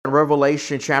in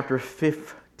Revelation chapter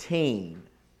 15,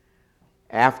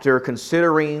 after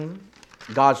considering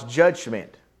God's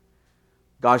judgment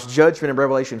in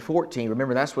Revelation 14,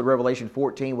 remember that's what Revelation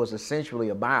 14 was essentially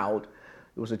about.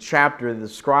 It was a chapter that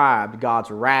described God's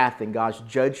wrath and God's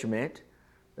judgment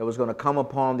that was going to come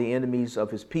upon the enemies of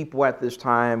his people at this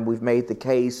time. We've made the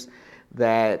case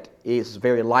that it's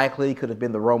very likely it could have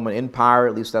been the Roman Empire.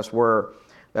 At least that's where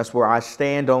I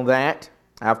stand on that.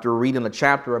 After reading a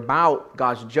chapter about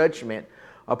God's judgment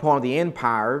upon the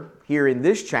empire, here in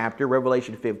this chapter,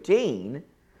 Revelation 15,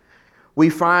 we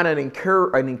find an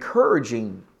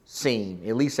encouraging scene,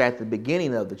 at least at the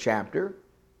beginning of the chapter.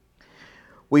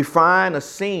 We find a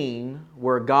scene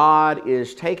where God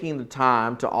is taking the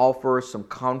time to offer some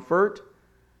comfort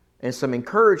and some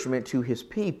encouragement to his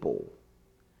people.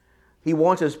 He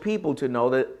wants his people to know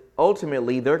that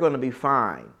ultimately they're going to be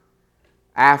fine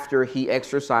after he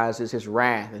exercises his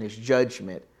wrath and his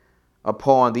judgment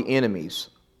upon the enemies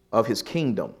of his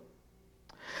kingdom.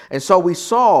 And so we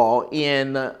saw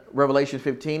in Revelation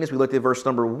 15, as we looked at verse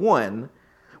number 1,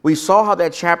 we saw how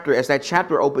that chapter, as that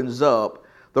chapter opens up,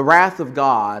 the wrath of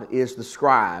God is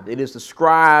described. It is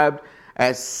described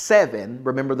as 7.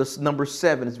 Remember, this number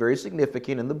 7 is very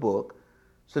significant in the book.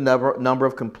 It's a number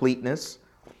of completeness,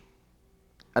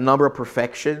 a number of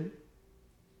perfection.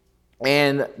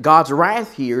 And God's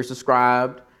wrath here is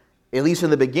described, at least in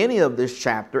the beginning of this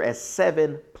chapter, as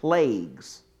 7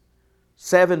 plagues.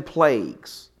 7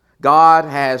 plagues. God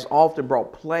has often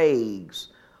brought plagues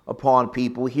upon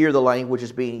people. Here the language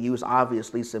is being used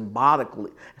obviously symbolically,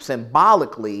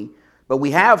 but we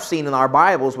have seen in our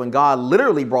Bibles when God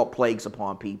literally brought plagues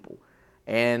upon people.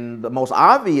 And the most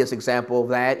obvious example of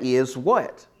that is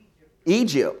what?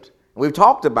 Egypt. We've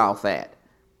talked about that.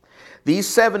 These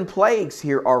 7 plagues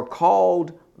here are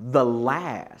called the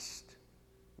last.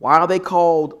 Why are they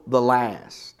called the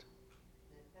last?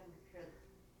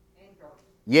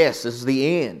 Yes, this is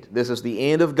the end. This is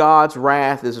the end of God's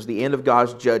wrath. This is the end of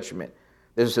God's judgment.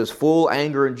 This is his full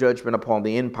anger and judgment upon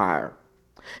the empire.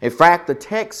 In fact, the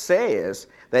text says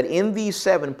that in these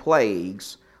 7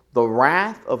 plagues, the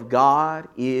wrath of God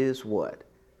is what?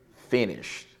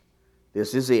 Finished.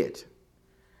 This is it.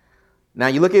 Now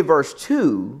you look at verse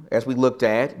 2, as we looked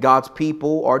at, God's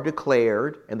people are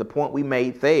declared, and the point we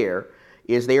made there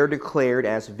is they are declared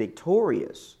as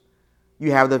victorious.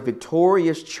 You have the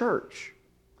victorious church.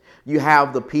 You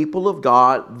have the people of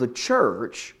God, the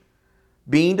church,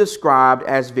 being described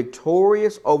as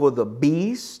victorious over the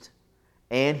beast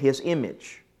and his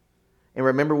image. And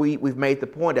remember, we've made the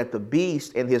point that the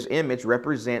beast and his image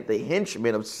represent the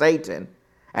henchmen of Satan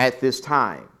at this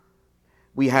time.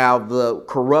 We have the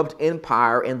corrupt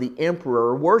empire and the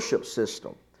emperor worship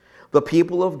system. The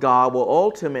people of God will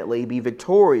ultimately be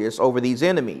victorious over these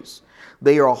enemies.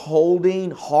 They are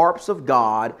holding harps of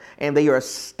God, and they are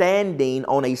standing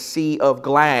on a sea of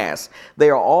glass. They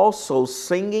are also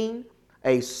singing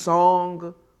a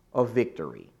song of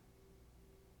victory.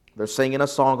 They're singing a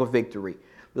song of victory.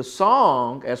 The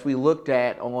song, as we looked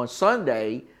at on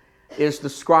Sunday, is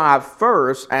described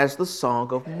first as the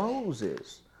Song of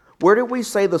Moses. Where did we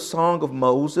say the Song of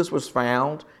Moses was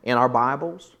found in our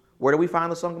Bibles? Where do we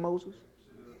find the Song of Moses?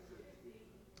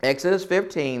 Exodus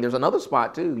 15. There's another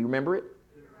spot too. You remember it?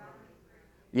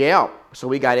 Yeah. So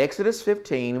we got Exodus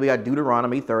 15. We got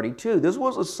Deuteronomy 32. This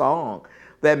was a song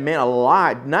that meant a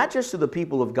lot, not just to the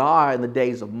people of God in the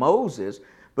days of Moses,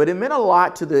 but it meant a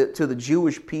lot to the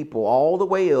Jewish people all the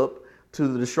way up to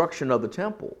the destruction of the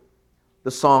temple.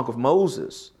 The Song of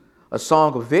Moses. A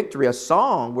song of victory, a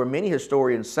song where many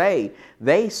historians say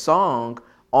they sung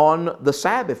on the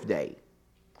Sabbath day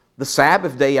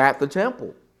at the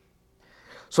temple.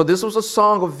 So this was a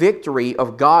song of victory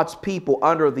of God's people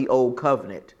under the old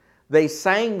covenant. They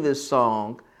sang this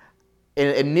song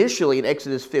initially in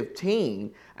Exodus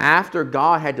 15 after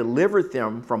God had delivered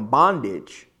them from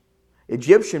bondage,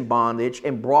 Egyptian bondage,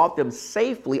 and brought them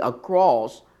safely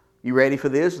across, you ready for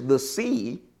this? The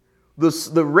sea,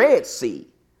 the Red Sea.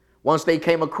 Once they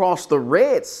came across the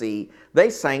Red Sea, they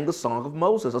sang the Song of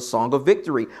Moses, a song of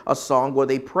victory, a song where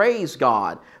they praised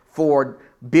God for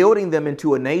building them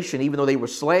into a nation, even though they were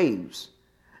slaves.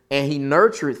 And he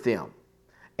nurtured them,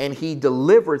 and he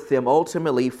delivered them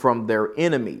ultimately from their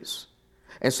enemies.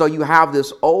 And so you have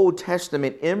this Old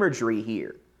Testament imagery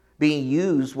here being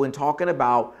used when talking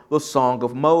about the Song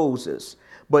of Moses.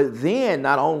 But then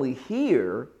not only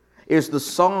here is the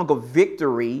song of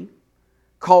victory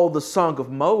called the Song of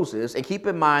Moses. And keep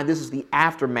in mind, this is the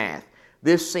aftermath.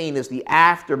 This scene is the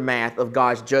aftermath of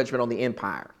God's judgment on the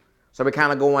empire. So we're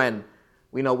kind of going,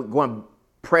 we're going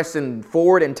pressing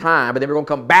forward in time, but then we're going to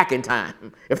come back in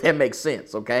time, if that makes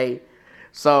sense, okay?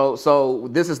 So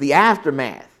this is the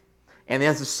aftermath. And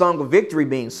there's a song of victory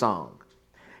being sung.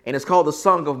 And it's called the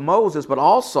Song of Moses, but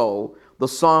also the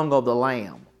Song of the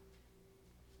Lamb.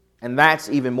 And that's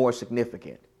even more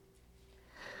significant.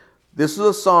 This is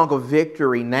a song of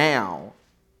victory now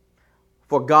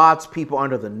for God's people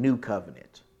under the new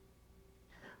covenant.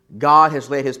 God has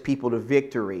led his people to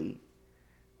victory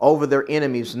over their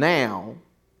enemies now,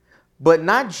 but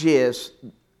not just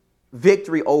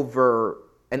victory over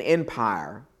an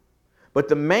empire, but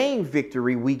the main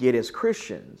victory we get as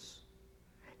Christians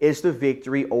is the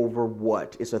victory over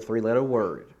what? It's a three-letter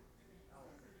word.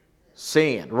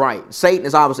 Sin, right. Satan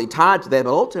is obviously tied to that,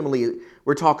 but ultimately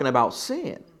we're talking about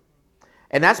sin.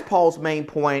 And that's Paul's main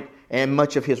point in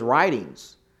much of his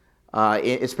writings,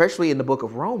 especially in the book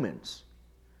of Romans,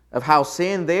 of how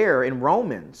sin there in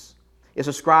Romans is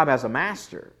described as a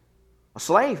master, a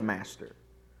slave master.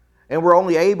 And we're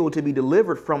only able to be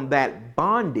delivered from that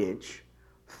bondage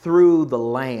through the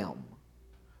Lamb,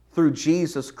 through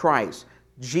Jesus Christ.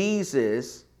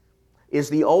 Jesus is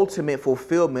the ultimate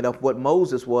fulfillment of what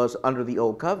Moses was under the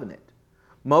old covenant.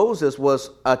 Moses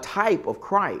was a type of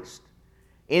Christ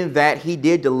in that he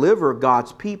did deliver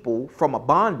God's people from a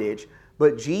bondage,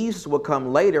 but Jesus would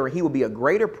come later and he would be a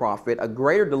greater prophet, a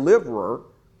greater deliverer,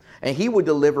 and he would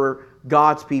deliver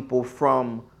God's people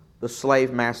from the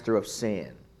slave master of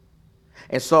sin.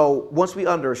 And so once we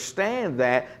understand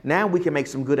that, now we can make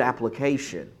some good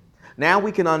application. Now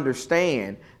we can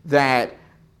understand that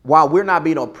while we're not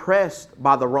being oppressed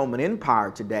by the Roman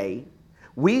Empire today,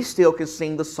 we still can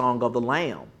sing the song of the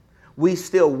Lamb. We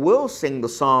still will sing the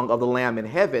song of the Lamb in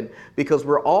heaven because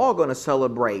we're all going to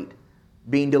celebrate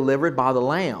being delivered by the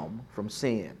Lamb from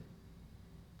sin.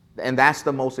 And that's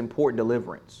the most important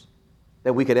deliverance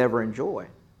that we could ever enjoy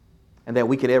and that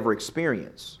we could ever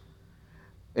experience.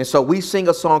 And so we sing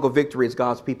a song of victory as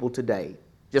God's people today,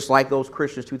 just like those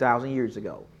Christians 2,000 years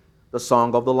ago, the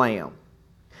song of the Lamb.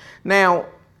 Now,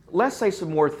 let's say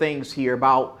some more things here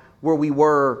about where we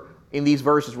were in these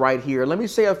verses right here. Let me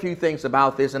say a few things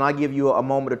about this, and I'll give you a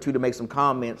moment or two to make some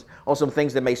comments on some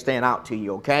things that may stand out to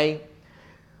you, okay?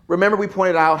 Remember, we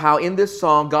pointed out how in this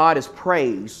song, God is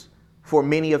praised for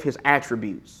many of his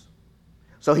attributes.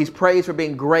 So he's praised for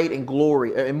being great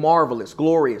and marvelous,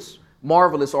 glorious.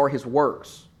 Marvelous are his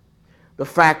works. The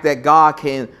fact that God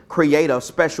can create a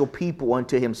special people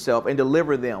unto himself and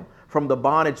deliver them from the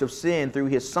bondage of sin through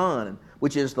his Son,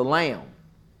 which is the Lamb.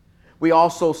 We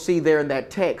also see there in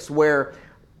that text where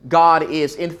God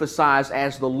is emphasized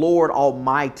as the Lord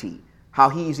Almighty, how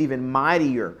he's even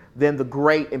mightier than the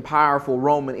great and powerful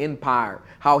Roman Empire,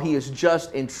 how he is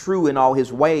just and true in all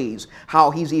his ways, how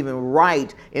he's even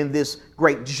right in this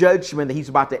great judgment that he's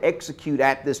about to execute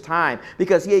at this time,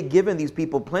 because he had given these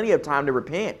people plenty of time to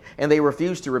repent, and they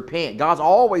refused to repent. God's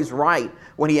always right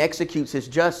when he executes his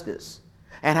justice,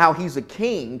 and how he's a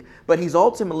king, but he's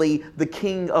ultimately the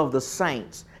king of the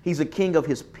saints. He's the king of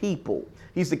his people.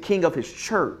 He's the king of his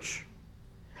church.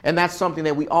 And that's something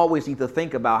that we always need to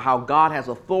think about, how God has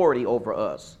authority over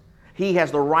us. He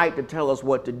has the right to tell us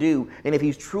what to do. And if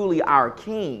he's truly our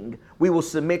king, we will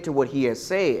submit to what he has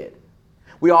said.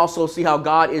 We also see how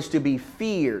God is to be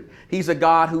feared. He's a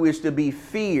God who is to be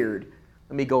feared.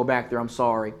 Let me go back there. I'm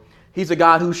sorry. He's a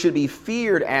God who should be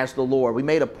feared as the Lord. We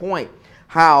made a point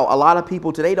how a lot of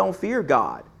people today don't fear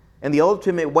God. And the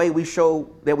ultimate way we show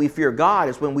that we fear God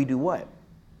is when we do what?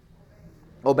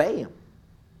 Obey him.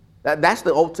 That's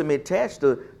the ultimate test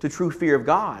to true fear of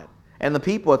God. And the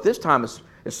people at this time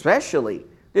especially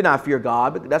did not fear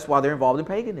God, but that's why they're involved in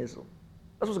paganism.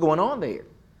 That's what's going on there.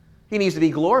 He needs to be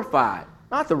glorified,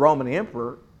 not the Roman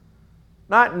emperor,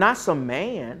 not some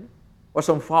man or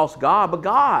some false god, but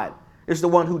God is the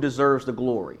one who deserves the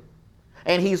glory.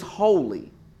 And he's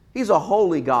holy. He's a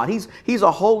holy God. He's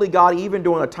a holy God even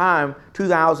during a time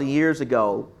 2,000 years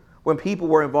ago when people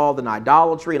were involved in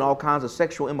idolatry and all kinds of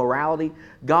sexual immorality.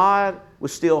 God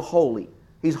was still holy.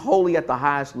 He's holy at the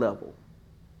highest level.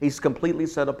 He's completely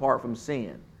set apart from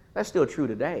sin. That's still true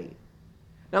today.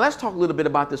 Now let's talk a little bit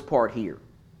about this part here.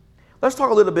 Let's talk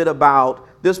a little bit about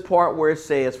this part where it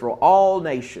says, "For all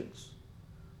nations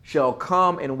shall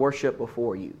come and worship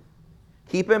before you."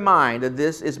 Keep in mind that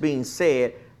this is being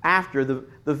said after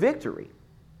the victory.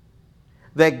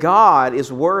 That God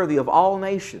is worthy of all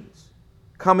nations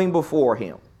coming before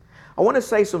him. I want to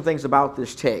say some things about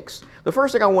this text. The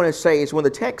first thing I want to say is when the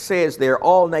text says there,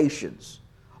 all nations,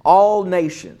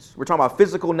 we're talking about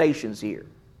physical nations here.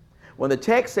 When the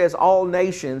text says all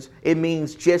nations, it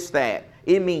means just that.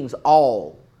 It means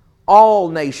all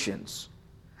nations.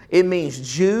 It means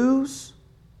Jews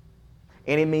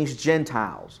and it means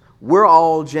Gentiles. We're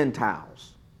all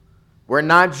Gentiles. We're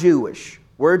not Jewish.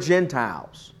 We're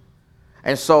Gentiles.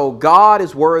 And so God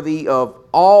is worthy of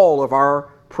all of our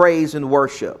praise and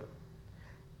worship.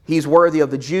 He's worthy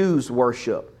of the Jews'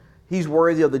 worship. He's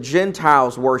worthy of the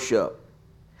Gentiles' worship.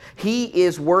 He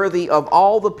is worthy of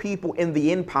all the people in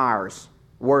the empire's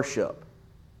worship.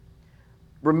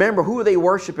 Remember, who are they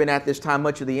worshiping at this time,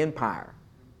 much of the empire?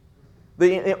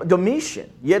 The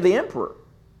Domitian, the emperor.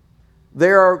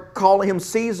 They're calling him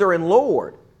Caesar and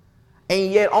Lord. And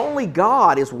yet only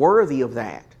God is worthy of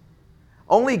that.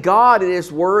 Only God is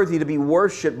worthy to be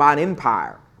worshipped by an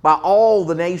empire, by all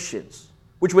the nations,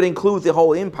 which would include the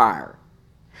whole empire.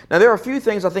 Now, there are a few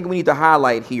things I think we need to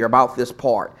highlight here about this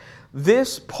part.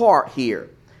 This part here,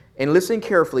 and listen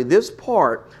carefully, this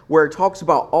part where it talks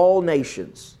about all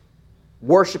nations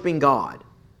worshiping God,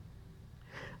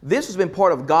 this has been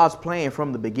part of God's plan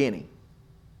from the beginning.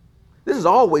 This has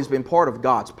always been part of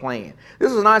God's plan.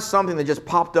 This is not something that just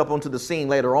popped up onto the scene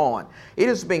later on. It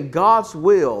has been God's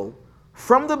will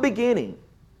from the beginning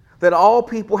that all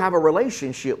people have a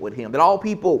relationship with Him, that all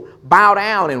people bow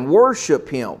down and worship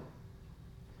Him.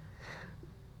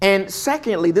 And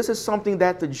secondly, this is something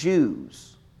that the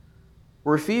Jews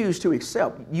refuse to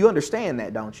accept. You understand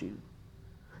that, don't you?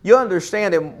 You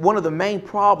understand that one of the main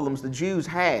problems the Jews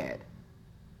had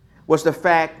was the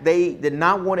fact they did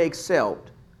not want to accept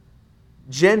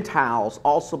Gentiles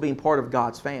also being part of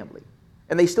God's family.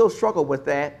 And they still struggle with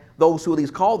that, those who at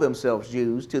least call themselves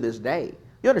Jews to this day.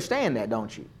 You understand that,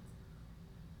 don't you?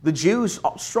 The Jews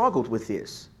struggled with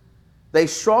this. They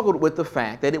struggled with the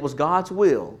fact that it was God's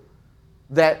will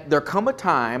that there come a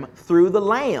time through the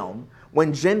Lamb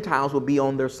when Gentiles will be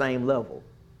on their same level.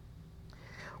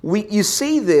 You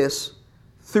see this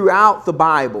throughout the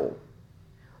Bible.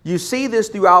 You see this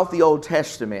throughout the Old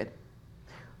Testament.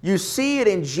 You see it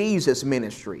in Jesus'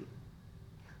 ministry.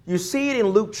 You see it in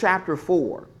Luke chapter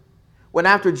 4, when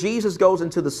after Jesus goes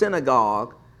into the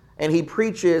synagogue and he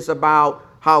preaches about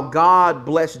how God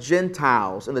blessed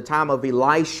Gentiles in the time of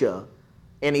Elisha,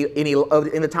 in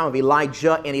the time of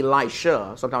Elijah and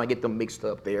Elisha. Sometimes I get them mixed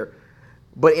up there.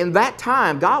 But in that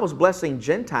time, God was blessing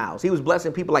Gentiles. He was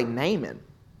blessing people like Naaman.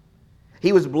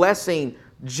 He was blessing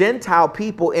Gentile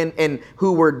people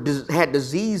who had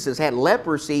diseases, had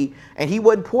leprosy, and He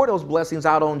wouldn't pour those blessings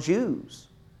out on Jews.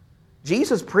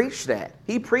 Jesus preached that.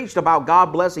 He preached about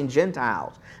God blessing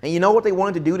Gentiles. And you know what they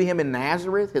wanted to do to Him in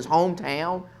Nazareth, His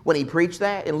hometown, when He preached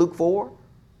that in Luke 4?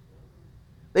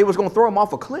 They was going to throw Him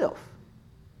off a cliff.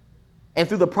 And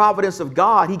through the providence of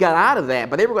God, He got out of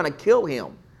that. But they were going to kill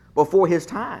Him before His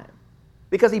time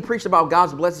because He preached about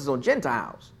God's blessings on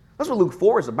Gentiles. That's what Luke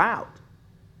 4 is about.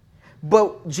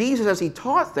 But Jesus, as He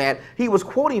taught that, He was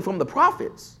quoting from the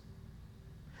prophets.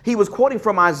 He was quoting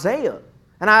from Isaiah.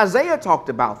 And Isaiah talked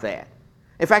about that.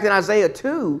 In fact, in Isaiah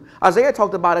 2, Isaiah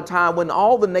talked about a time when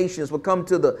all the nations would come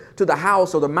to the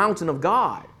house or the mountain of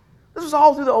God. This is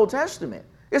all through the Old Testament.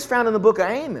 It's found in the book of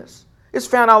Amos. It's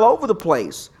found all over the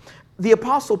place. The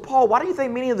Apostle Paul, why do you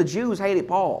think many of the Jews hated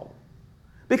Paul?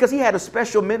 Because he had a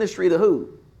special ministry to who?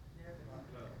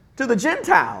 To the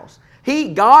Gentiles.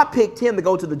 God picked him to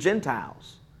go to the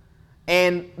Gentiles.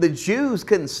 And the Jews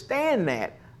couldn't stand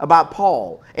that about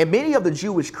Paul. And many of the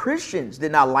Jewish Christians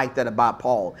did not like that about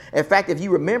Paul. In fact, if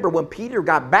you remember when Peter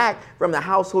got back from the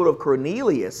household of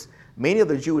Cornelius, many of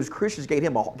the Jewish Christians gave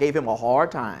him a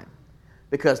hard time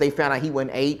because they found out he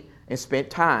went and ate and spent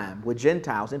time with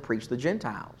Gentiles and preached to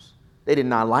Gentiles. They did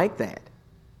not like that.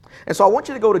 And so I want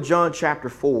you to go to John chapter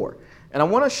 4. And I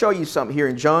want to show you something here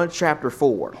in John chapter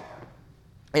 4.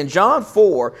 In John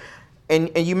 4,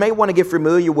 and you may want to get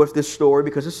familiar with this story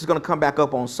because this is going to come back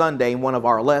up on Sunday in one of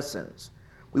our lessons.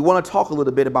 We want to talk a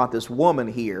little bit about this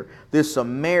woman here, this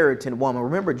Samaritan woman.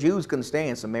 Remember, Jews couldn't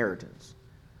stand Samaritans.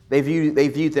 They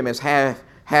viewed them as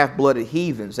half-blooded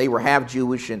heathens. They were half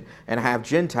Jewish and half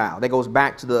Gentile. That goes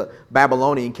back to the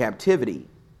Babylonian captivity.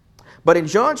 But in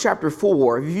John chapter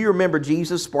 4, if you remember,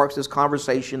 Jesus sparks this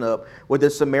conversation up with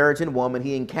this Samaritan woman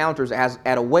he encounters at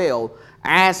a well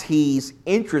as he's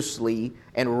interestingly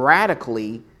and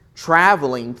radically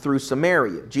traveling through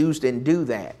Samaria. Jews didn't do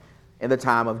that in the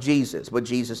time of Jesus, but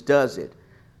Jesus does it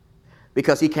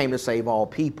because He came to save all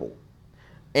people.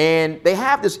 And they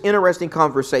have this interesting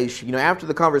conversation. You know, after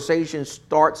the conversation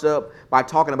starts up by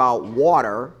talking about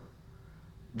water,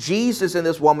 Jesus and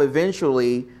this woman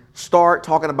eventually start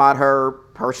talking about her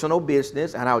personal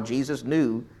business and how Jesus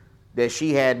knew that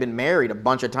she had been married a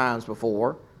bunch of times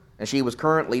before and she was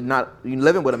currently not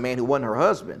living with a man who wasn't her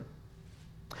husband.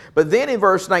 But then in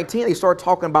verse 19, they start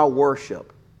talking about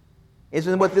worship.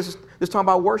 Isn't what this is talking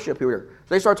about worship here?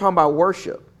 So they start talking about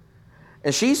worship.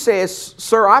 And she says,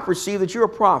 "Sir, I perceive that you're a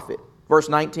prophet." Verse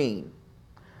 19.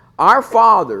 "Our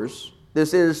fathers,"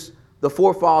 this is the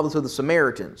forefathers of the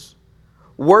Samaritans,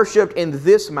 worshipped in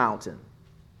this mountain.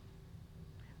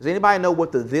 Does anybody know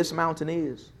what this mountain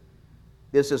is?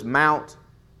 This is Mount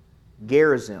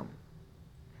Gerizim.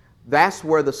 That's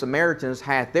where the Samaritans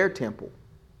had their temple,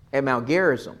 at Mount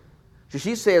Gerizim. So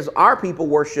she says our people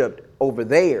worshipped over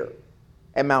there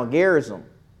at Mount Gerizim.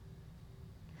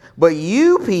 But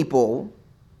you people,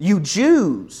 you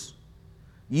Jews,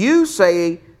 you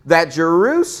say that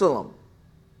Jerusalem,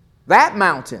 that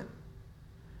mountain,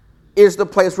 is the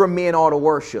place where men ought to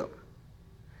worship.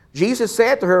 Jesus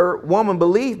said to her, woman,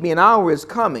 believe me, an hour is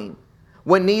coming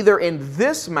when neither in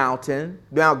this mountain,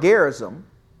 Mount Gerizim,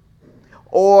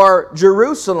 or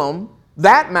Jerusalem,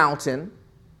 that mountain,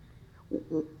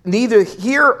 neither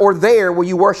here or there will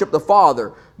you worship the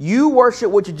Father. You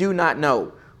worship what you do not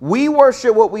know. We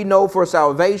worship what we know, for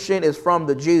salvation is from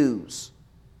the Jews.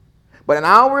 But an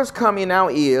hour is coming now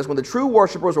is when the true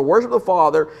worshipers will worship the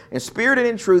Father in spirit and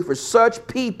in truth. For such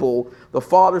people, the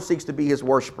Father seeks to be his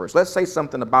worshipers. Let's say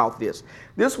something about this.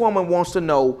 This woman wants to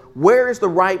know, where is the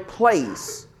right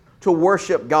place to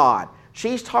worship God?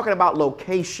 She's talking about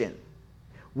location.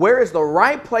 Where is the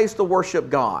right place to worship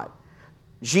God?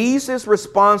 Jesus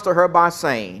responds to her by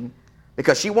saying,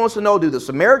 because she wants to know, do the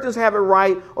Samaritans have it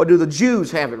right or do the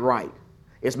Jews have it right?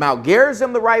 Is Mount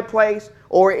Gerizim the right place,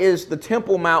 or is the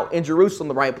Temple Mount in Jerusalem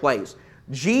the right place?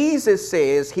 Jesus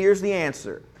says, here's the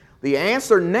answer. The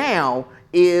answer now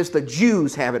is the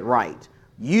Jews have it right.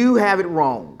 You have it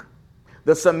wrong.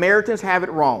 The Samaritans have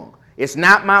it wrong. It's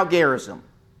not Mount Gerizim.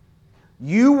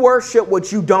 You worship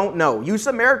what you don't know. You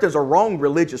Samaritans are wrong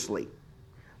religiously.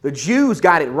 The Jews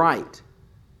got it right.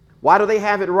 Why do they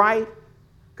have it right?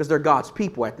 Because they're God's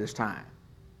people at this time.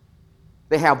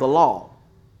 They have the law.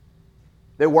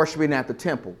 They're worshiping at the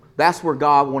temple. That's where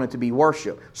God wanted to be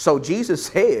worshiped. So Jesus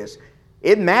says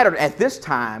it mattered at this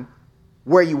time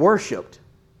where you worshiped.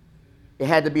 It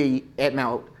had to be at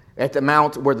the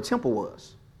mount where the temple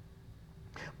was.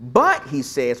 But he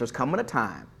says there's coming a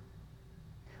time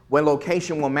when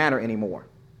location won't matter anymore.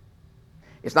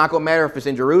 It's not going to matter if it's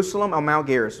in Jerusalem or Mount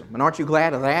Gerizim. And aren't you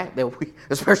glad of that?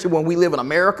 Especially when we live in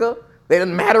America, it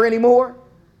doesn't matter anymore.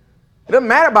 It doesn't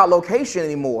matter about location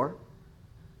anymore,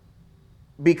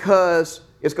 because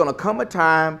it's going to come a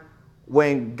time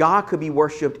when God could be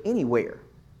worshiped anywhere,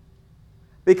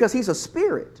 because he's a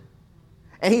spirit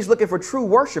and he's looking for true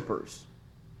worshipers.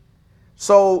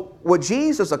 So what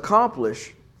Jesus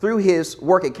accomplished through his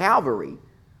work at Calvary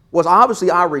was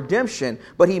obviously our redemption,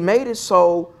 but he made it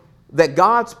so that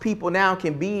God's people now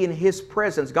can be in his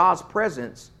presence, God's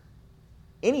presence,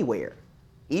 anywhere.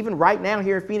 Even right now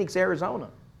here in Phoenix, Arizona.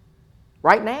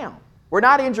 Right now. We're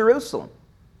not in Jerusalem.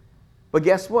 But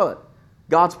guess what?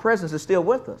 God's presence is still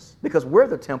with us because we're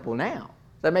the temple now.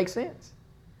 Does that make sense?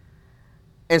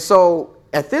 And so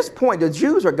at this point, the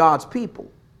Jews are God's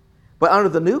people. But under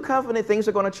the new covenant, things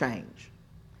are going to change.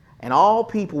 And all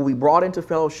people will be brought into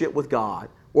fellowship with God,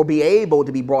 or be able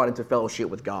to be brought into fellowship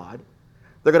with God.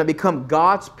 They're going to become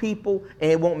God's people, and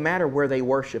it won't matter where they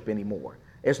worship anymore,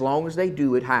 as long as they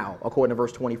do it how? According to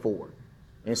verse 24,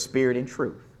 in spirit and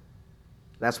truth.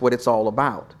 That's what it's all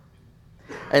about.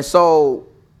 And so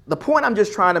the point I'm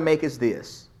just trying to make is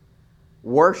this.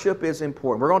 Worship is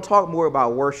important. We're going to talk more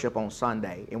about worship on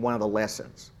Sunday in one of the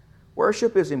lessons.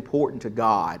 Worship is important to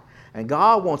God, and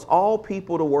God wants all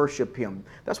people to worship him.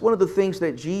 That's one of the things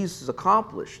that Jesus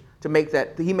accomplished to make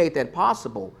that. He made that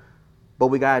possible. But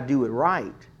we got to do it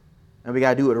right, and we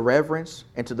got to do it in reverence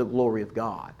and to the glory of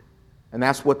God. And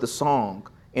that's what the song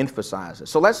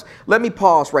emphasizes. So let me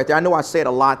pause right there. I know I said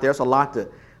a lot there. There's a lot to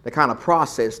kind of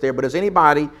process there. But does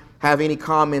anybody have any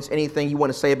comments, anything you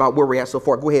want to say about where we're at so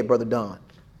far? Go ahead, Brother Don.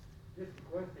 Just a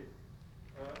question.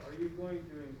 Are you going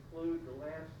to include the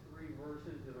last 3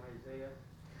 verses in Isaiah?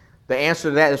 The answer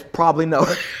to that is probably no.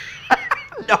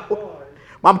 No.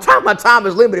 My time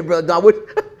is limited, Brother Don.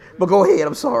 But go ahead.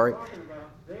 I'm sorry. What I'm talking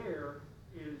about there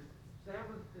is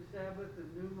Sabbath to Sabbath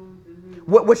and new moon to new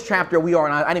moon. Which chapter we are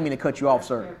in? I didn't mean to cut you off,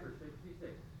 sir. Chapter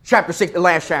 66. Chapter 6, the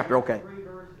last chapter. Okay. 3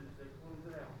 verses that close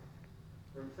it out.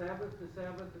 From Sabbath to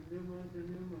Sabbath and new moon to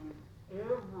new moon,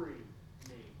 every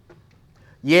knee.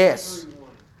 Yes. Everyone.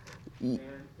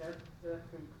 And that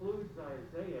concludes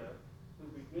Isaiah, who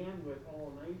began with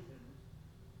all nations,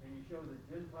 and you show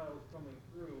the Gentiles coming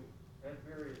through at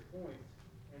various points.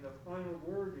 And the final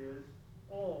word is,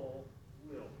 all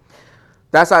will.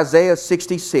 That's Isaiah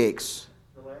 66.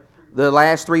 The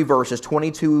last 3 verses,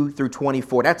 22 through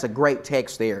 24. That's a great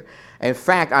text there. In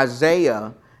fact,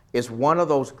 Isaiah is one of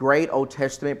those great Old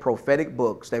Testament prophetic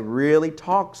books that really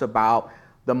talks about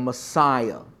the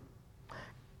Messiah.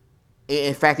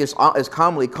 In fact, it's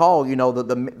commonly called,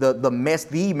 the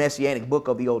messianic book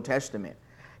of the Old Testament.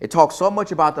 It talks so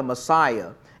much about the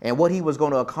Messiah and what he was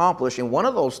going to accomplish. And one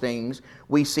of those things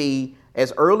we see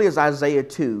as early as Isaiah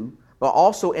 2, but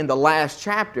also in the last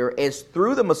chapter, is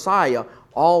through the Messiah,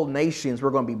 all nations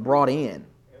were going to be brought in.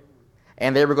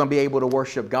 And they were going to be able to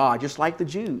worship God, just like the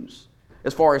Jews,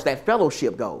 as far as that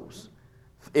fellowship goes.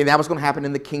 And that was going to happen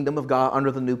in the kingdom of God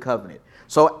under the new covenant.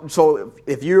 So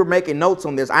if you're making notes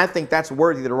on this, I think that's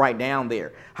worthy to write down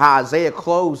there. How Isaiah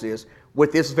closes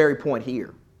with this very point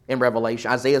here in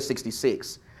Revelation, Isaiah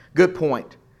 66. Good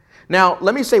point. Now,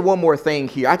 let me say one more thing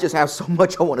here. I just have so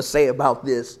much I want to say about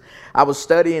this. I was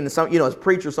studying as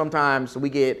preachers, sometimes we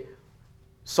get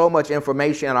so much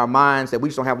information in our minds that we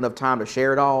just don't have enough time to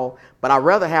share it all. But I'd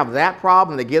rather have that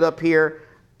problem than to get up here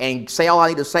and say all I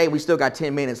need to say. We still got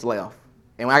 10 minutes left,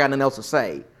 and I got nothing else to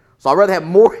say. So I'd rather have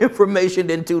more information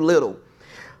than too little.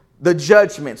 The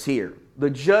judgments here. The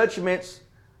judgments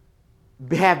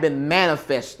have been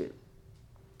manifested.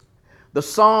 The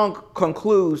song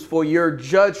concludes, for your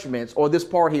judgments, or this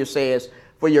part here says,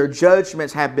 for your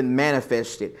judgments have been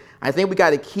manifested. I think we got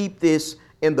to keep this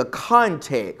in the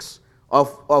context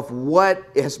of what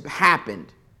has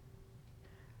happened.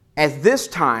 At this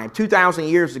time, 2,000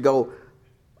 years ago,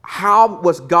 how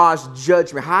was God's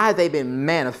judgment? How have they been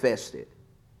manifested?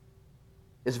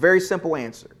 It's a very simple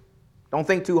answer. Don't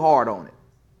think too hard on it.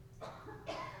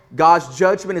 God's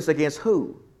judgment is against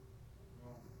who?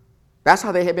 That's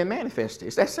how they have been manifested.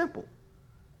 It's that simple.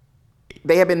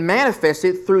 They have been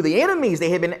manifested through the enemies they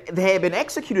have been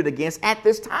executed against at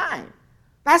this time.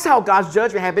 That's how God's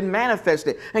judgment have been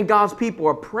manifested. And God's people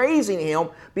are praising him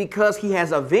because he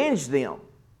has avenged them.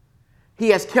 He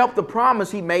has kept the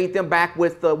promise he made them back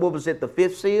with, the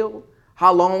fifth seal?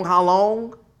 How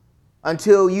long?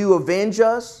 Until you avenge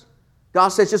us? God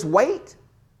says, just wait.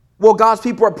 Well, God's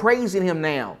people are praising him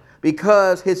now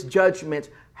because his judgments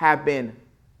have been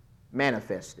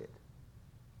manifested.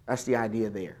 That's the idea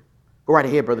there. Go right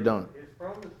ahead, Brother Dunn. His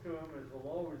promise to him, as the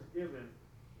law was given,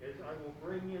 is I will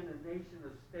bring in a nation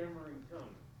of stammering tongues.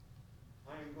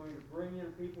 I am going to bring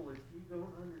in people that you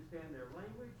don't understand their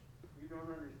language, you don't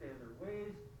understand their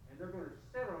ways, and they're going to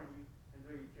set on you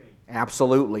until you change.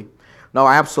 Absolutely. No,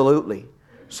 absolutely.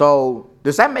 So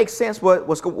does that make sense?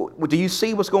 Do you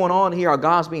see what's going on here? Are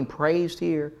God's being praised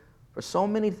here for so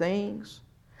many things?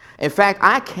 In fact,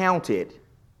 I counted,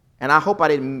 and I hope I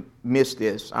didn't miss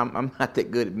this. I'm not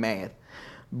that good at math.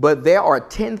 But there are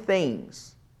 10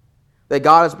 things that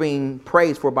God is being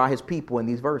praised for by his people in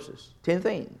these verses. 10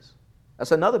 things.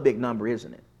 That's another big number,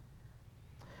 isn't it?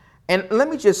 And let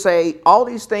me just say, all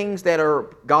these things that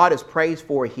God is praised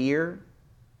for here,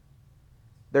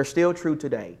 they're still true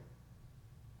today.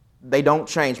 They don't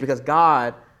change because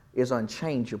God is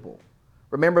unchangeable.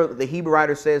 Remember, the Hebrew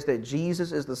writer says that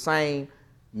Jesus is the same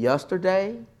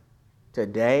yesterday,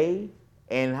 today,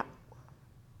 and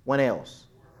when else?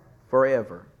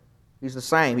 Forever. He's the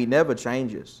same. He never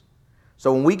changes.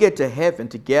 So when we get to heaven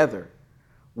together,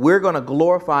 we're going to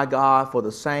glorify God for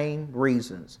the same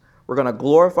reasons. We're going to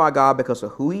glorify God because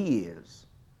of who he is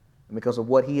and because of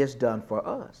what he has done for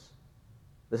us.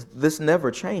 This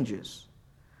never changes.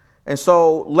 And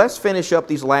so let's finish up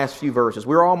these last few verses.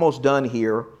 We're almost done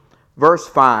here. Verse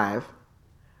 5.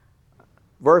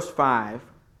 Verse 5.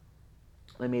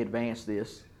 Let me advance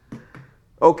this.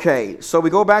 Okay, so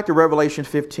we go back to Revelation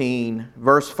 15,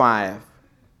 verse 5.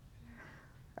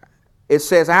 It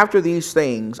says, after these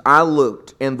things I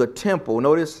looked in the temple.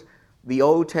 Notice the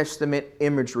Old Testament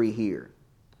imagery here.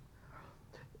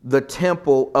 The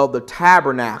temple of the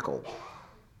tabernacle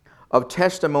of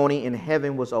testimony in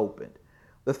heaven was opened.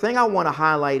 The thing I want to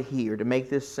highlight here to make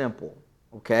this simple,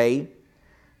 okay,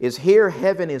 is here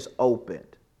heaven is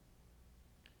opened.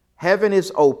 Heaven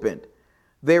is opened.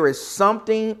 There is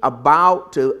something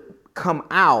about to come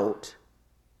out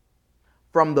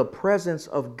from the presence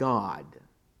of God.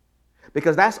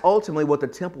 Because that's ultimately what the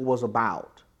temple was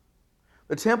about.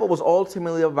 The temple was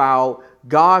ultimately about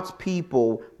God's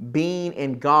people being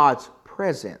in God's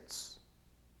presence.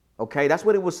 Okay, that's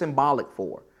what it was symbolic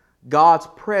for. God's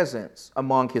presence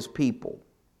among his people.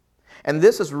 And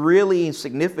this is really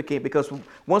significant because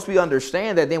once we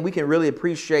understand that, then we can really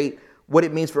appreciate what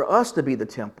it means for us to be the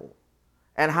temple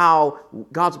and how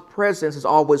God's presence is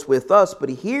always with us. But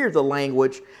here the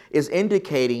language is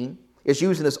indicating, is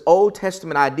using this Old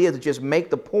Testament idea to just make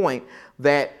the point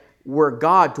that where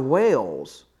God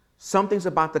dwells, something's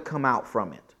about to come out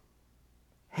from it.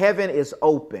 Heaven is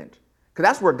opened because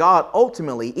that's where God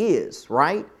ultimately is,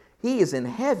 right? He is in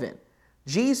heaven.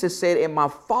 Jesus said, in my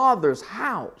Father's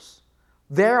house,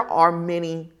 there are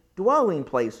many dwelling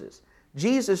places.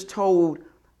 Jesus told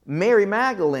Mary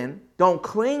Magdalene, don't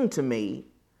cling to me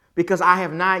because I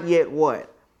have not yet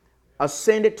what?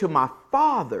 Ascended to my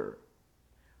Father.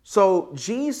 So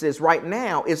Jesus right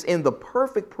now is in the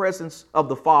perfect presence of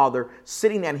the Father,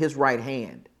 sitting at his right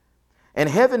hand. And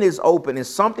heaven is open and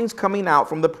something's coming out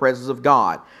from the presence of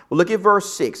God. Well, look at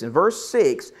verse 6. In verse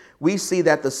 6, we see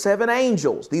that the 7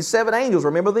 angels, these 7 angels,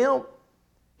 remember them?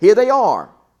 Here they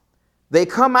are. They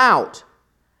come out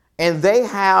and they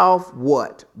have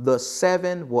what? The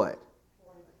 7 what?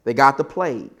 They got the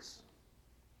plagues.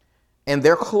 And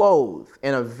they're clothed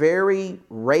in a very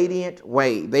radiant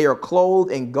way. They are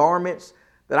clothed in garments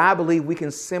that I believe we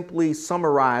can simply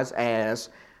summarize as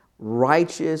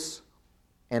righteous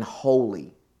and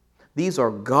holy. These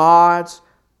are God's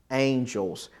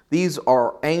angels. These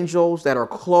are angels that are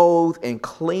clothed in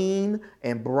clean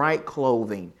and bright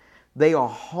clothing. They are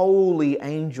holy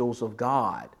angels of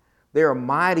God. They are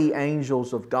mighty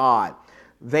angels of God.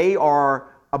 They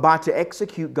are about to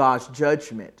execute God's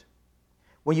judgment.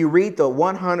 When you read the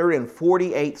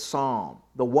 148th Psalm,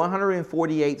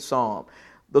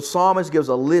 the psalmist gives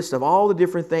a list of all the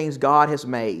different things God has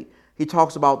made. He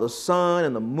talks about the sun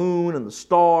and the moon and the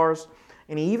stars,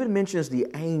 and he even mentions the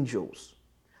angels,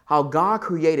 how God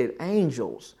created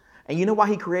angels. And you know why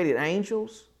he created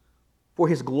angels? For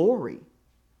his glory,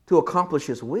 to accomplish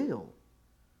his will.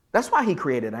 That's why he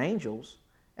created angels,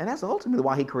 and that's ultimately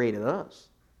why he created us,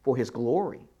 for his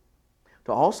glory,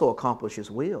 to also accomplish his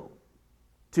will.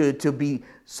 To be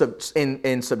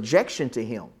in subjection to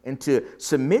him and to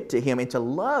submit to him and to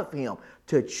love him,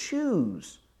 to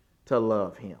choose to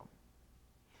love him.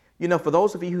 You know, for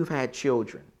those of you who have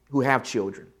children, Janice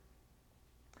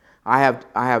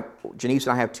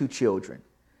and I have 2 children.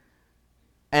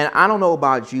 And I don't know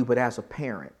about you, but as a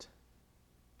parent,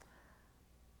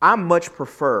 I much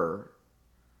prefer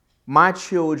my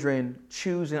children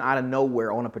choosing out of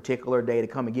nowhere on a particular day to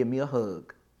come and give me a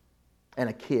hug and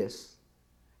a kiss.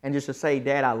 And just to say,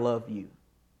 Dad, I love you.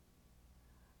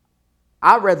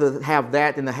 I'd rather have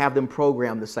that than to have them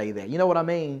programmed to say that. You know what I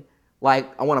mean? Like,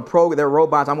 I want to program, they're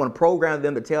robots, I want to program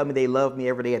them to tell me they love me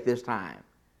every day at this time.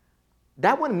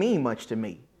 That wouldn't mean much to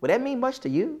me. Would that mean much to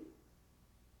you?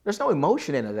 There's no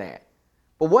emotion into that.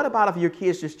 But what about if your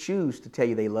kids just choose to tell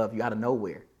you they love you out of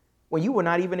nowhere when you were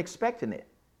not even expecting it?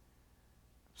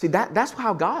 See, that's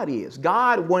how God is.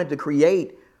 God wanted to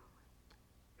create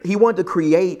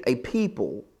a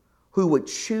people who would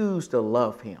choose to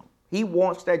love him. He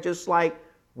wants that just like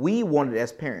we wanted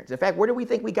as parents. In fact, where do we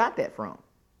think we got that from?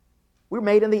 We're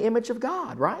made in the image of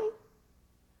God, right?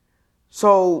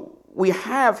 So we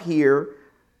have here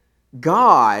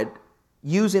God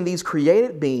using these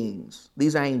created beings,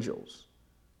 these angels,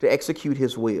 to execute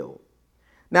his will.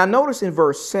 Now notice in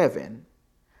verse 7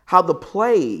 how the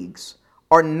plagues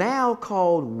are now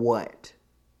called what?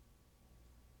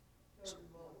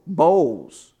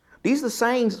 Bowls. These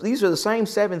are the same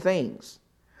 7 things.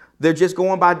 They're just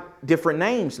going by different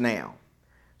names now.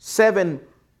 7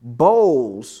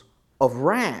 bowls of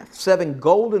wrath, 7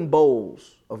 golden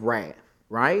bowls of wrath,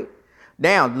 right?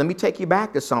 Now, let me take you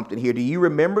back to something here. Do you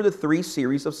remember the 3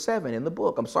 series of 7 in the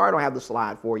book? I'm sorry I don't have the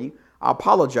slide for you. I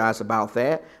apologize about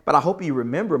that, but I hope you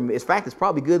remember them. In fact, it's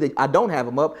probably good that I don't have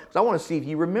them up because I want to see if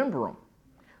you remember them.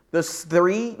 The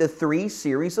 3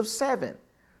 series of 7.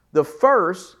 The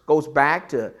first goes back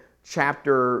to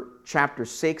chapter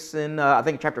 6 and I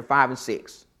think chapter 5 and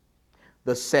 6.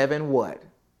 The 7 what?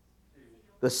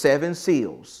 The 7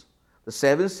 seals. The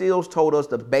 7 seals told us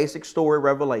the basic story of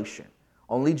Revelation.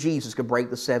 Only Jesus could break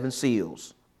the 7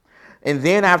 seals. And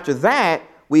then after that,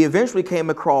 we eventually came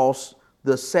across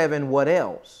the 7 what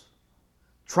else?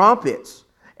 Trumpets.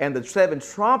 And the 7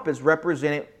 trumpets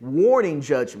represented warning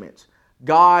judgments.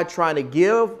 God trying to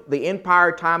give the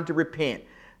empire time to repent.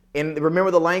 And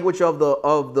remember the language of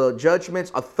the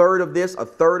judgments, a third of this, a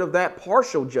third of that,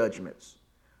 partial judgments.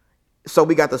 So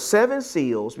we got the 7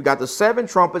 seals, we got the 7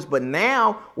 trumpets, but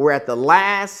now we're at the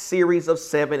last series of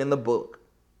 7 in the book,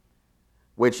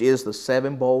 which is the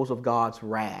 7 bowls of God's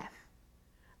wrath.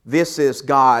 This is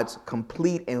God's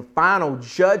complete and final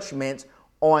judgment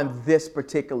on this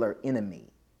particular enemy.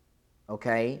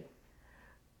 Okay?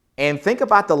 And think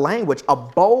about the language, a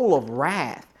bowl of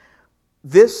wrath.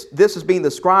 This is being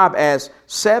described as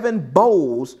 7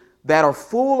 bowls that are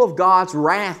full of God's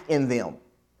wrath in them.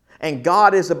 And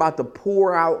God is about to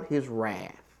pour out his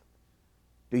wrath.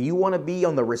 Do you want to be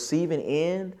on the receiving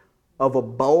end of a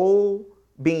bowl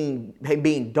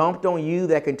being dumped on you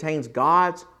that contains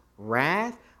God's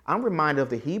wrath? I'm reminded of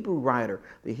the Hebrew writer.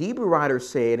 The Hebrew writer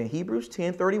said in Hebrews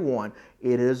 10:31,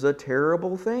 it is a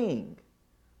terrible thing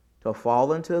to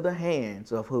fall into the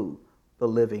hands of who? The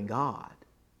living God.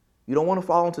 You don't want to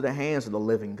fall into the hands of the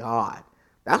living God.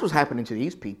 That's what's happening to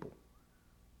these people.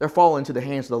 They're falling into the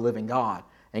hands of the living God,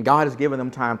 and God has given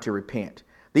them time to repent.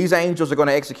 These angels are going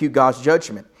to execute God's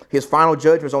judgment. His final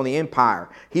judgment is on the empire.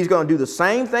 He's going to do the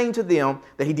same thing to them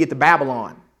that he did to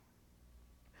Babylon.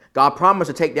 God promised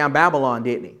to take down Babylon,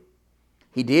 didn't he?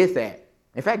 He did that.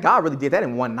 In fact, God really did that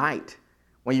in one night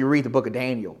when you read the book of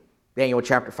Daniel, Daniel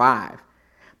chapter 5.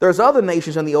 There's other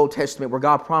nations in the Old Testament where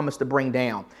God promised to bring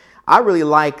down. I really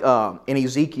like in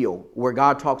Ezekiel where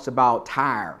God talks about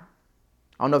Tyre.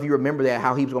 I don't know if you remember that,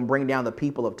 how he was going to bring down the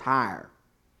people of Tyre.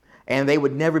 And they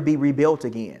would never be rebuilt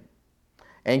again.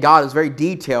 And God is very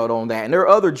detailed on that. And there are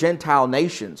other Gentile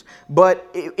nations. But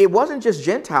it wasn't just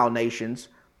Gentile nations.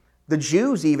 The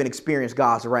Jews even experienced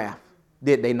God's wrath,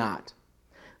 did they not?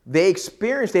 They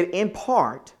experienced it in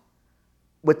part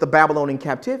with the Babylonian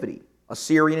captivity,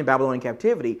 Assyrian and Babylonian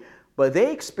captivity. But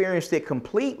they experienced it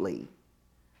completely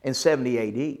in 70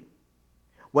 AD,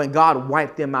 when God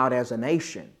wiped them out as a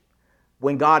nation.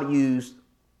 When God used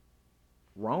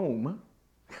Rome,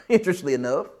 interestingly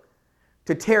enough,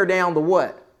 to tear down the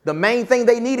what? The main thing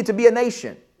they needed to be a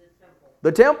nation.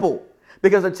 The temple.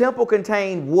 Because the temple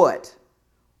contained what?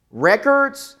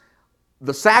 Records,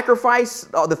 the sacrifice,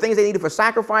 the things they needed for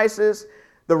sacrifices.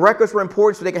 The records were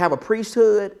important so they could have a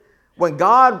priesthood. When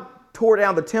God tore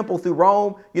down the temple through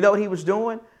Rome, you know what he was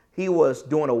doing? He was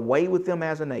doing away with them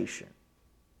as a nation.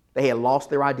 They had lost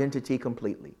their identity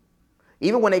completely.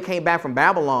 Even when they came back from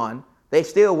Babylon, they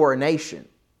still were a nation.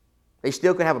 They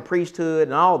still could have a priesthood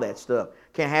and all that stuff.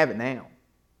 Can't have it now.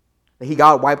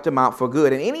 God wiped them out for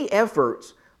good. And any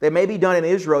efforts that may be done in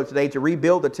Israel today to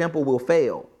rebuild the temple will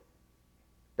fail.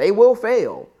 They will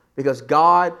fail because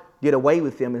God did away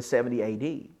with them in 70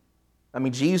 AD. I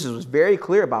mean, Jesus was very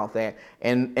clear about that.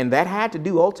 And that had to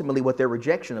do ultimately with their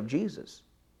rejection of Jesus.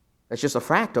 That's just a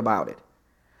fact about it.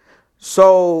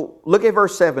 So look at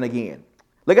verse 7 again.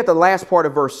 Look at the last part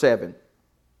of verse 7.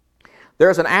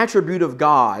 There's an attribute of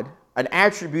God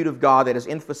that is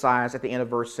emphasized at the end of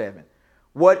verse 7.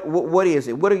 What is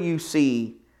it? What do you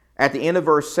see at the end of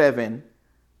verse 7?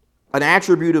 An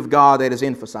attribute of God that is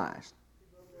emphasized.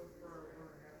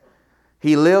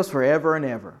 He lives forever and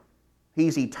ever.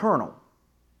 He's eternal.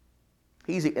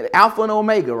 He's Alpha and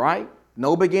Omega, right?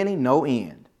 No beginning, no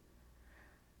end.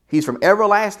 He's from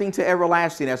everlasting to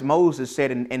everlasting, as Moses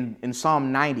said in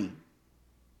Psalm 90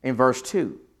 in verse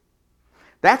 2.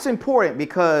 That's important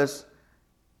because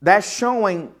that's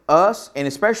showing us, and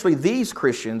especially these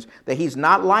Christians, that he's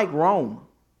not like Rome.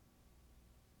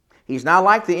 He's not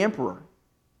like the emperor.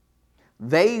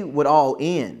 They would all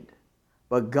end,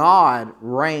 but God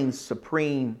reigns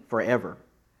supreme forever,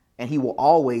 and he will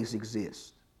always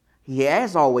exist. He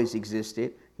has always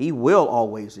existed. He will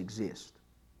always exist.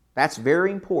 That's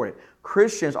very important.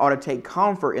 Christians ought to take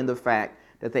comfort in the fact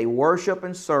that they worship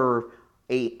and serve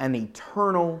an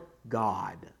eternal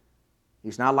God.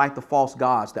 He's not like the false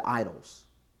gods, the idols.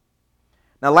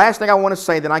 Now, last thing I want to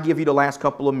say, then I give you the last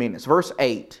couple of minutes. Verse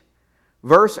 8.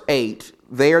 Verse 8,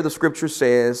 there the scripture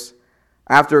says,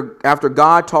 after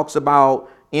God talks about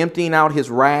emptying out his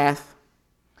wrath,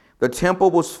 the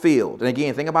temple was filled. And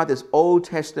again, think about this Old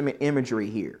Testament imagery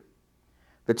here.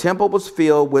 The temple was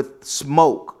filled with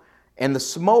smoke. And the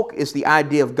smoke is the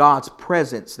idea of God's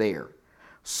presence there.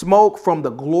 Smoke from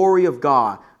the glory of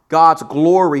God. God's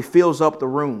glory fills up the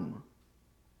room.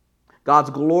 God's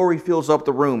glory fills up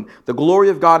the room. The glory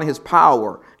of God and his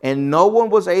power. And no one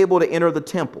was able to enter the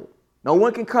temple. No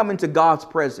one can come into God's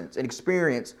presence and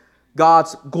experience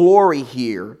God's glory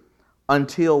here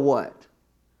until what?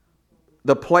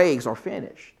 The plagues are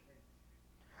finished.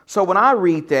 So when I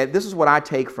read that, this is what I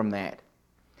take from that.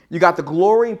 You got the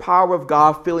glory and power of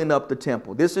God filling up the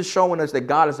temple. This is showing us that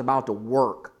God is about to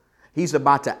work. He's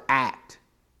about to act.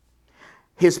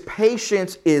 His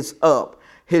patience is up.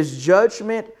 His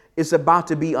judgment is about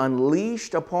to be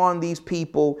unleashed upon these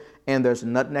people, and there's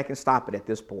nothing that can stop it at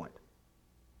this point.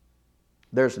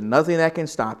 There's nothing that can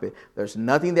stop it. There's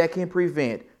nothing that can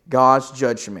prevent God's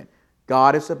judgment.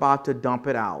 God is about to dump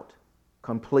it out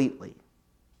completely.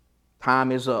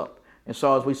 Time is up. And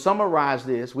so as we summarize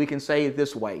this, we can say it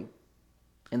this way.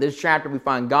 In this chapter, we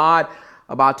find God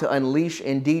about to unleash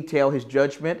in detail his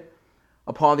judgment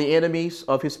upon the enemies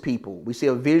of his people. We see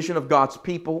a vision of God's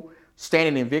people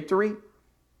standing in victory,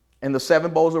 and the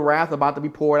 7 bowls of wrath about to be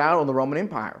poured out on the Roman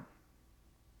Empire.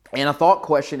 And a thought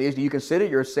question is, do you consider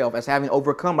yourself as having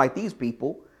overcome like these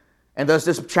people? And does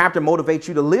this chapter motivate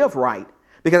you to live right?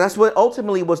 Because that's what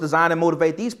ultimately was designed to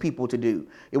motivate these people to do.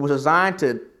 It was designed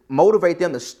to motivate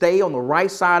them to stay on the right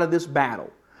side of this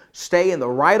battle. Stay in the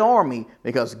right army,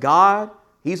 because God,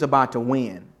 he's about to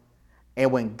win.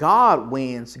 And when God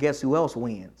wins, guess who else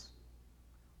wins?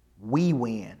 we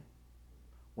win.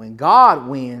 When God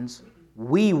wins,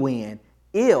 we win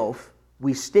if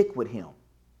we stick with him.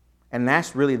 And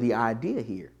that's really the idea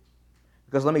here.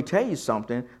 Because let me tell you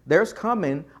something, there's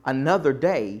coming another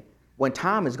day when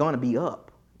time is going to be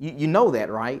up. You know that,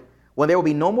 right? When there will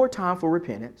be no more time for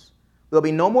repentance. There'll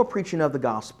be no more preaching of the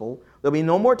gospel. There'll be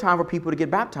no more time for people to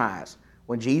get baptized.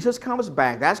 When Jesus comes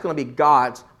back, that's going to be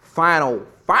God's final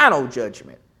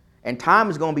judgment. And time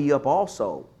is going to be up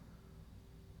also.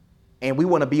 And we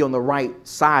want to be on the right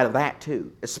side of that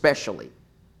too, especially.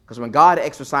 Because when God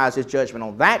exercises his judgment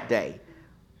on that day,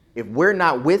 if we're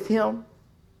not with him,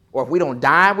 or if we don't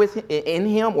die in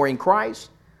him or in Christ,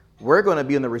 we're going to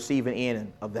be on the receiving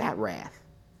end of that wrath.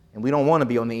 And we don't want to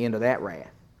be on the end of that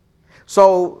wrath.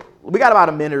 So we got about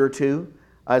a minute or two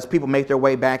as people make their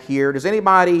way back here. Does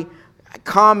anybody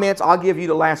comments? I'll give you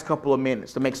the last couple of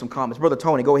minutes to make some comments. Brother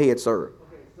Tony, go ahead, sir.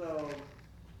 So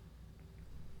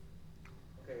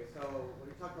when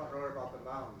you talked about earlier about the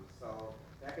mountains, so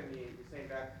that can be, you're saying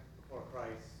back before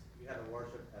Christ, you had to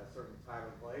worship at a certain time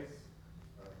and place?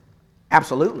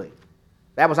 Absolutely.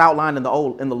 That was outlined in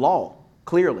the law,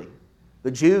 clearly.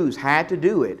 The Jews had to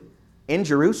do it in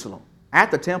Jerusalem,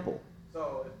 at the temple.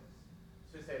 So,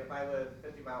 just say if I live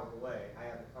 50 miles away, I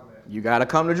have to come in. You got to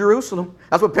come to Jerusalem.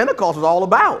 That's what Pentecost was all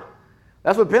about.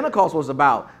 That's what Pentecost was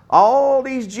about. All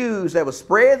these Jews that were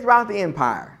spread throughout the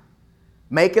empire,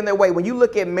 making their way. When you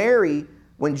look at Mary,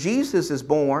 when Jesus is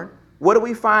born, what do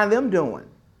we find them doing?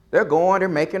 They're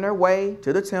making their way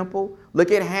to the temple.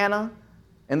 Look at Hannah.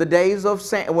 In the days of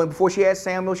before she had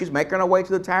Samuel, she's making her way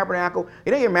to the tabernacle.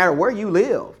 It doesn't even matter where you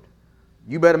lived.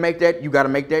 You got to make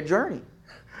that journey.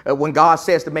 When God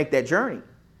says to make that journey.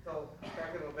 So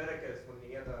back in Leviticus, when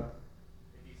if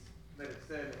you committed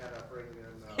sin, you had to bring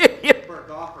in burnt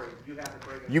offering. You have to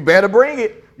bring it. You better bring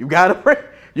it. You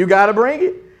got to bring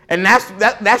it. And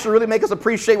that should really make us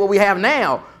appreciate what we have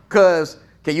now. Because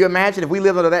can you imagine if we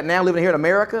lived under that now, living here in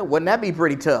America? Wouldn't that be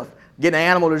pretty tough? Getting an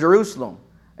animal to Jerusalem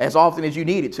as often as you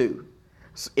need it to.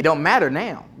 It don't matter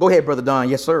now. Go ahead, Brother Don.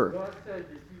 Yes, sir. God said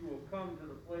that you will come to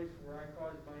the place where I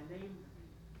caused my name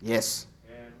to be. Yes.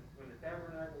 And when the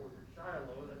tabernacle was in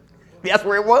Shiloh, that's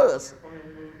where it was.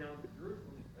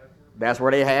 That's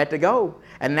where they had to go.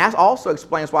 And that also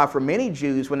explains why for many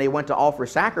Jews, when they went to offer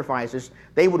sacrifices,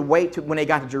 they would wait when they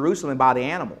got to Jerusalem and buy the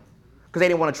animal. Because they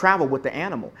didn't want to travel with the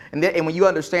animal. And when you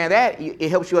understand that, it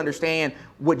helps you understand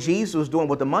what Jesus was doing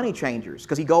with the money changers.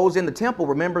 Because he goes in the temple,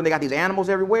 remember, they got these animals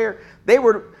everywhere.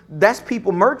 That's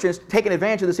people, merchants, taking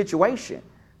advantage of the situation.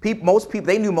 They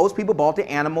knew most people bought the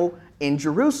animal in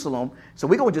Jerusalem. So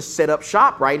we're going to just set up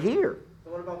shop right here.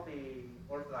 So what about the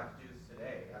Orthodox Jews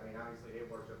today? I mean, obviously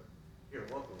they worship here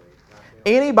locally.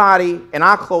 Anybody, and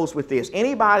I'll close with this,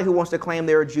 anybody who wants to claim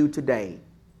they're a Jew today,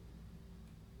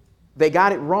 they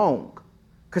got it wrong.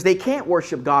 Because they can't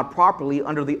worship God properly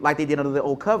like they did under the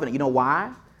Old Covenant. You know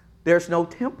why? There's no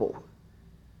temple.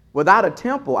 Without a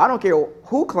temple, I don't care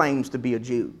who claims to be a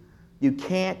Jew, you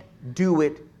can't do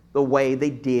it the way they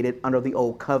did it under the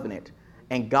Old Covenant.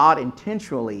 And God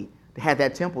intentionally had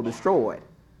that temple destroyed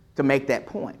to make that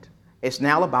point. It's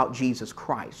now about Jesus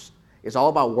Christ. It's all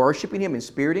about worshiping him in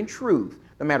spirit and truth,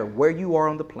 no matter where you are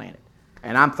on the planet.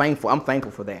 And I'm thankful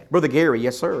for that. Brother Gary,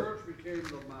 yes, sir.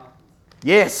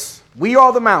 Yes. We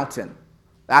are the mountain.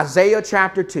 Isaiah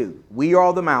chapter 2. We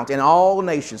are the mountain. And all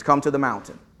nations come to the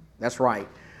mountain. That's right.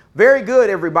 Very good,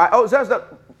 everybody. Oh, that's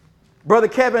Brother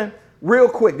Kevin, real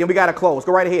quick. Then we got to close.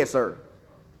 Go right ahead, sir.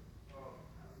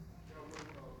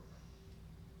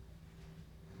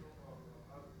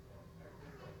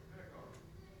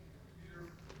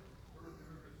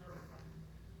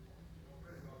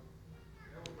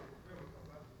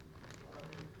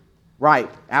 Right.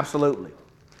 Absolutely.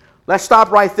 Let's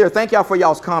stop right there. Thank y'all for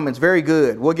y'all's comments. Very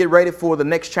good. We'll get ready for the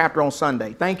next chapter on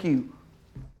Sunday. Thank you.